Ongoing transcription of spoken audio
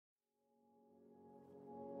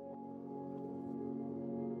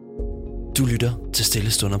Du lytter til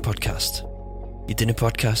Stille Stunder podcast. I denne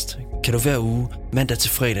podcast kan du hver uge, mandag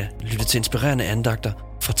til fredag, lytte til inspirerende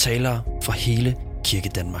andagter fra talere fra hele Kirke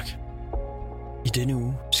Danmark. I denne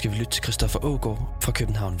uge skal vi lytte til Aagaard fra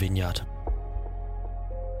København Vineyard.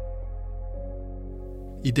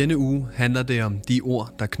 I denne uge handler det om de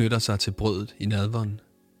ord, der knytter sig til brødet i nadveren.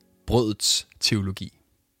 Brødets teologi.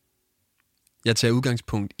 Jeg tager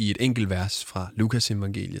udgangspunkt i et enkelt vers fra Lukas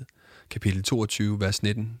evangeliet, kapitel 22, vers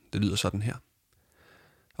 19. Det lyder sådan her.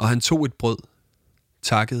 Og han tog et brød,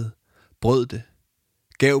 takkede, brød det,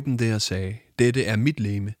 gav dem det og sagde, dette er mit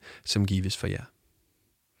legeme, som gives for jer.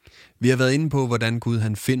 Vi har været inde på, hvordan Gud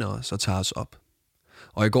han finder os og tager os op.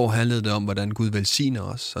 Og i går handlede det om, hvordan Gud velsigner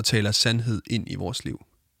os og taler sandhed ind i vores liv.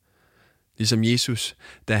 Ligesom Jesus,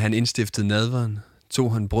 da han indstiftede nadveren,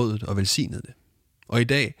 tog han brødet og velsignede det. Og i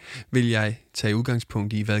dag vil jeg tage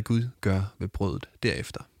udgangspunkt i, hvad Gud gør ved brødet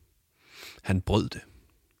derefter. Han brød det.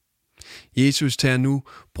 Jesus tager nu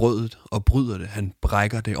brødet og bryder det. Han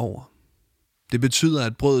brækker det over. Det betyder,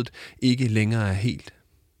 at brødet ikke længere er helt.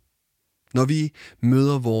 Når vi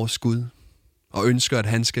møder vores Gud og ønsker, at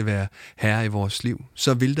han skal være herre i vores liv,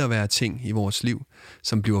 så vil der være ting i vores liv,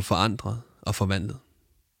 som bliver forandret og forvandlet.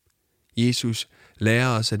 Jesus lærer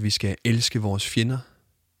os, at vi skal elske vores fjender.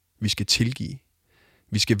 Vi skal tilgive.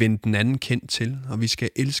 Vi skal vende den anden kendt til, og vi skal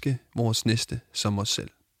elske vores næste som os selv.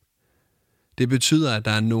 Det betyder,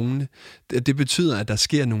 at der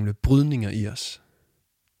sker nogle brydninger i os.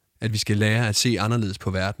 At vi skal lære at se anderledes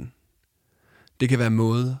på verden. Det kan være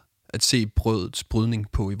måder at se brødets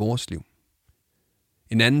brydning på i vores liv.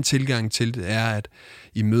 En anden tilgang til det er, at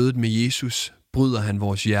i mødet med Jesus bryder han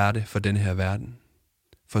vores hjerte for den her verden.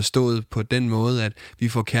 Forstået på den måde, at vi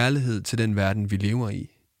får kærlighed til den verden, vi lever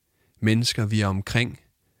i. Mennesker, vi er omkring.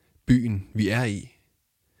 Byen, vi er i.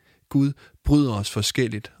 Gud bryder os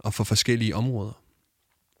forskelligt og for forskellige områder.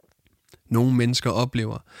 Nogle mennesker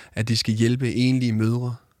oplever, at de skal hjælpe enlige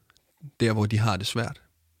mødre, der hvor de har det svært.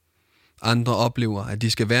 Andre oplever, at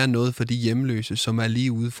de skal være noget for de hjemløse, som er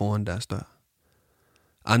lige ude foran deres dør.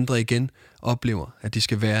 Andre igen oplever, at de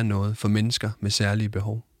skal være noget for mennesker med særlige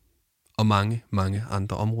behov. Og mange, mange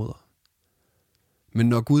andre områder. Men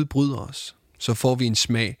når Gud bryder os, så får vi en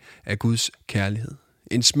smag af Guds kærlighed.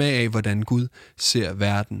 En smag af, hvordan Gud ser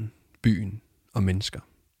verden, byen og mennesker.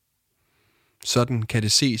 Sådan kan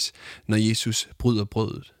det ses, når Jesus bryder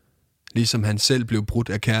brødet. Ligesom han selv blev brudt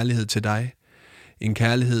af kærlighed til dig. En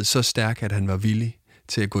kærlighed så stærk, at han var villig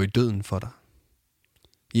til at gå i døden for dig.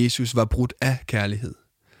 Jesus var brudt af kærlighed.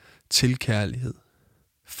 Til kærlighed.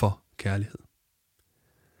 For kærlighed.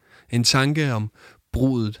 En tanke om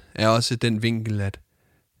brudet er også den vinkel, at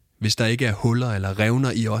hvis der ikke er huller eller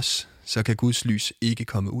revner i os, så kan Guds lys ikke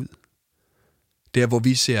komme ud. Der hvor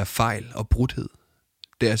vi ser fejl og brudhed,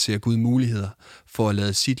 der ser Gud muligheder for at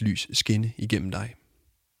lade sit lys skinne igennem dig.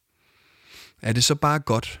 Er det så bare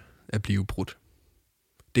godt at blive brudt?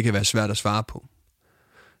 Det kan være svært at svare på.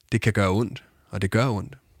 Det kan gøre ondt, og det gør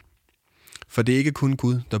ondt. For det er ikke kun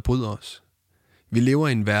Gud, der bryder os. Vi lever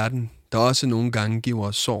i en verden, der også nogle gange giver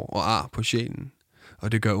os sår og ar på sjælen,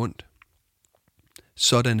 og det gør ondt.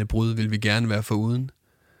 Sådanne brud vil vi gerne være foruden,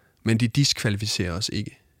 men de diskvalificerer os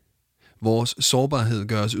ikke. Vores sårbarhed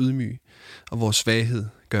gør os ydmyge, og vores svaghed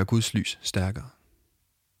gør Guds lys stærkere.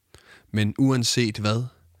 Men uanset hvad,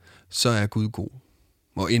 så er Gud god,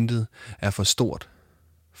 og intet er for stort,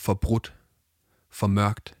 for brudt, for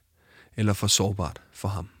mørkt eller for sårbart for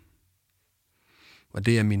ham. Og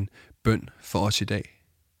det er min bøn for os i dag,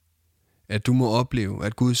 at du må opleve,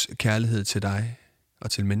 at Guds kærlighed til dig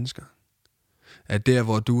og til mennesker, at der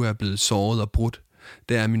hvor du er blevet såret og brudt,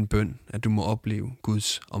 der er min bøn, at du må opleve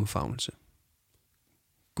Guds omfavnelse.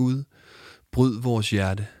 Gud, bryd vores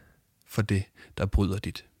hjerte for det, der bryder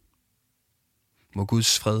dit. Må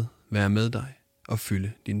Guds fred være med dig og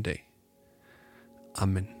fylde din dag.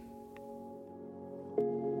 Amen.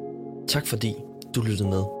 Tak fordi du lyttede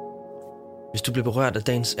med. Hvis du blev berørt af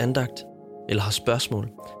dagens andagt eller har spørgsmål,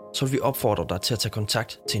 så vil vi opfordre dig til at tage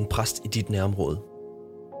kontakt til en præst i dit nærområde.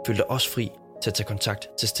 Føl dig også fri til at tage kontakt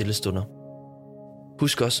til Stille Stunder.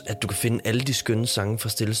 Husk også, at du kan finde alle de skønne sange fra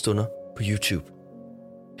Stille Stunder på YouTube.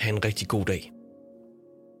 Ha' en rigtig god dag.